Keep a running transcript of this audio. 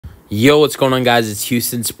Yo, what's going on, guys? It's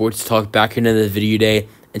Houston Sports Talk back into the video today.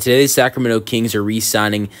 And today the Sacramento Kings are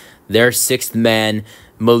re-signing their sixth man,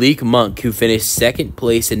 Malik Monk, who finished second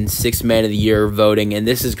place in Sixth Man of the Year voting. And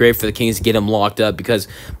this is great for the Kings to get him locked up because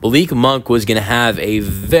Malik Monk was going to have a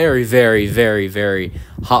very, very, very, very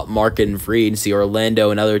hot market in free agency. Orlando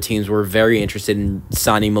and other teams were very interested in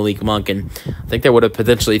signing Malik Monk, and I think they would have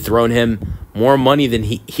potentially thrown him more money than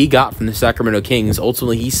he got from the Sacramento Kings.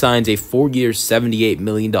 Ultimately, he signs a 4-year, $78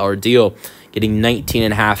 million deal, getting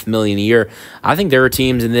 $19.5 million a year. I think there are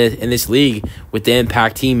teams in this league with the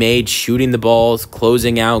impact he made, shooting the balls,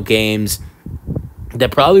 closing out games,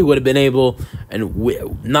 that probably would have been able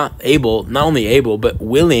and not only able but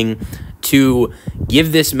willing to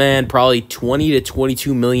give this man probably $20 to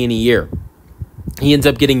 $22 million a year. He ends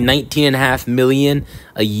up getting $19.5 million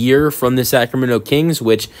a year from the Sacramento Kings,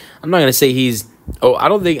 which I'm not going to say he's. I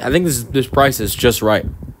think this price is just right.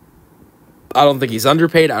 I don't think he's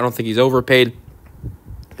underpaid. I don't think he's overpaid.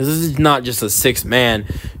 Because this is not just a sixth man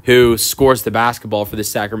who scores the basketball for the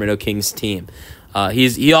Sacramento Kings team.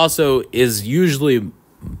 He also is usually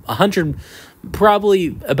 100,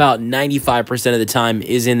 probably about 95% of the time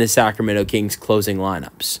is in the Sacramento Kings closing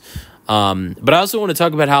lineups. But I also want to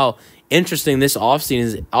talk about how interesting this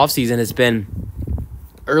offseason has been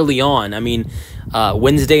early on. I mean,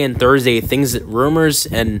 Wednesday and Thursday, rumors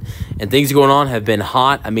and things going on have been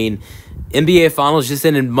hot. I mean, NBA Finals just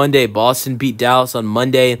ended Monday. Boston beat Dallas on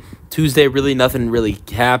Monday. Tuesday, really nothing really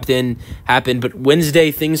happened. But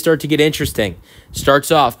Wednesday, things start to get interesting.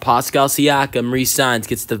 Starts off, Pascal Siakam re-signs,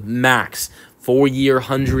 gets the max. 4-year,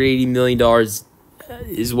 $180 million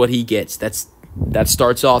is what he gets. That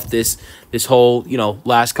starts off this whole,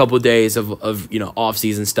 last couple of days of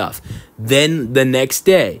off-season stuff. Then the next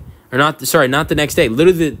day, not the next day,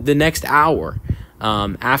 literally the next hour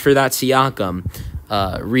after that Siakam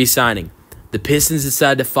re-signing, the Pistons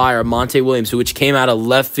decided to fire Monte Williams, which came out of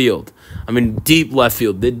left field. I mean, deep left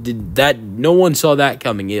field. That no one saw that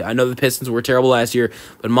coming. I know the Pistons were terrible last year,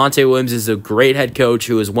 but Monte Williams is a great head coach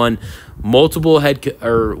who has won multiple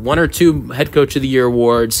one or two head coach of the year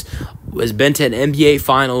awards, has been to an NBA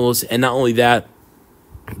Finals, and not only that,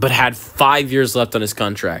 but had 5 years left on his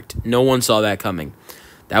contract. No one saw that coming.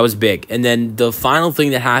 That was big. And then the final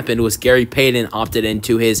thing that happened was Gary Payton opted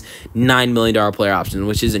into his $9 million player option,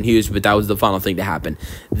 which isn't huge, but that was the final thing to happen.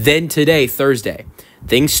 Then today, Thursday,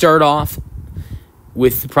 things start off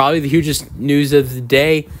with probably the hugest news of the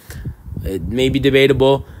day, maybe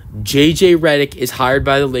debatable. J.J. Redick is hired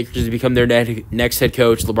by the Lakers to become their next head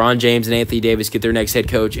coach. LeBron James and Anthony Davis get their next head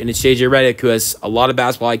coach, and it's J.J. Redick, who has a lot of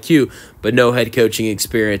basketball IQ, but no head coaching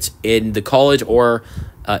experience in the college or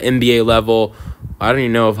NBA level. I don't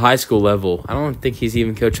even know if high school level. I don't think he's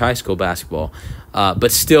even coached high school basketball.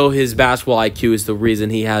 But still, his basketball IQ is the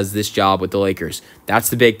reason he has this job with the Lakers. That's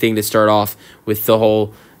the big thing to start off with the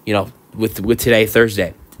whole, with today,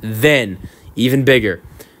 Thursday. Then, even bigger,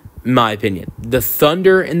 in my opinion, the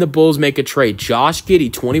Thunder and the Bulls make a trade. Josh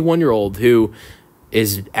Giddey, 21-year-old, who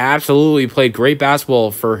is absolutely played great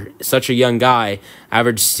basketball for such a young guy,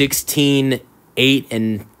 averaged 16, 8,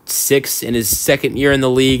 and 6 in his second year in the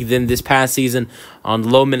league. Then this past season, on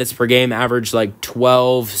low minutes per game, averaged like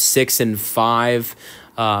 12, 6, and 5,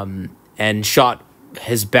 and shot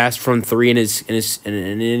his best from 3 in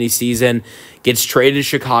any season. Gets traded to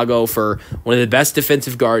Chicago for one of the best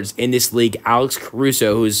defensive guards in this league, Alex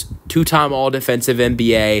Caruso, who's 2-time All-Defensive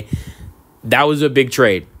NBA. That was a big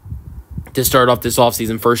trade to start off this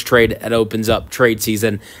offseason. First trade that opens up trade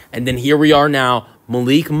season. And then here we are now.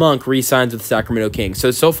 Malik Monk re-signs with the Sacramento Kings.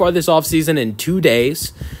 So far this offseason, in 2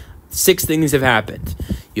 days, 6 things have happened.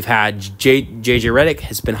 You've had J.J. Redick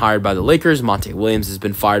has been hired by the Lakers. Monte Williams has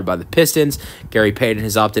been fired by the Pistons. Gary Payton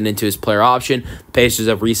has opted into his player option. The Pacers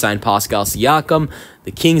have re-signed Pascal Siakam.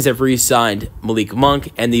 The Kings have re-signed Malik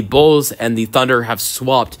Monk. And the Bulls and the Thunder have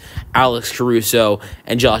swapped Alex Caruso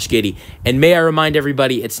and Josh Giddey. And may I remind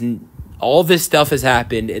everybody, all this stuff has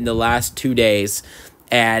happened in the last 2 days,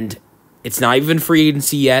 and it's not even free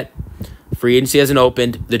agency yet. Free agency hasn't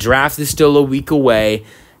opened. The draft is still a week away.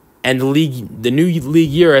 And the new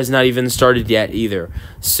league year has not even started yet either.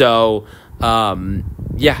 So, this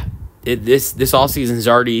offseason is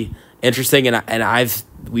already interesting. And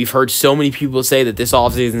we've heard so many people say that this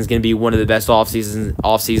offseason is going to be one of the best off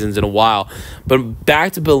seasons in a while. But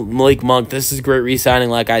back to Malik Monk, this is great re-signing.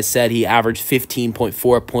 Like I said, he averaged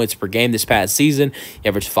 15.4 points per game this past season. He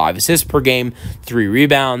averaged 5 assists per game, 3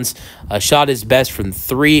 rebounds. Shot his best from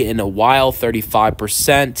 3 in a while,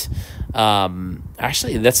 35%.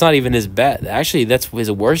 Actually, that's not even his best. Actually, that's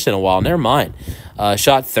his worst in a while. Never mind.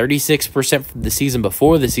 Shot 36% the season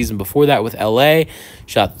before. The season before that with LA,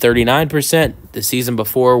 shot 39%. The season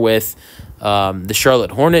before with the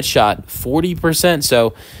Charlotte Hornets, shot 40%.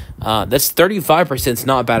 So that's 35%. It's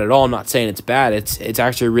not bad at all. I'm not saying it's bad. It's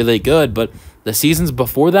actually really good. But the seasons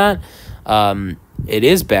before that, it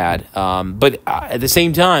is bad. But at the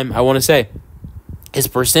same time, I want to say, his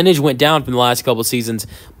percentage went down from the last couple of seasons,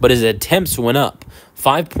 but his attempts went up.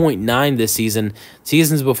 5.9 this season.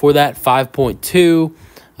 Seasons before that, 5.2,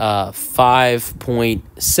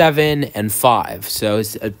 5.7, and 5. So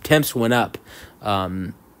his attempts went up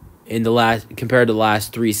in the compared to the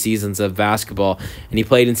last 3 seasons of basketball. And he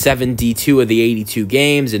played in 72 of the 82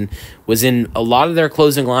 games and was in a lot of their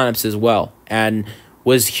closing lineups as well, and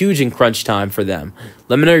was huge in crunch time for them.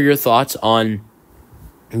 Let me know your thoughts on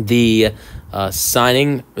the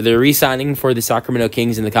re-signing for the Sacramento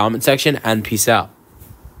Kings in the comment section, and peace out.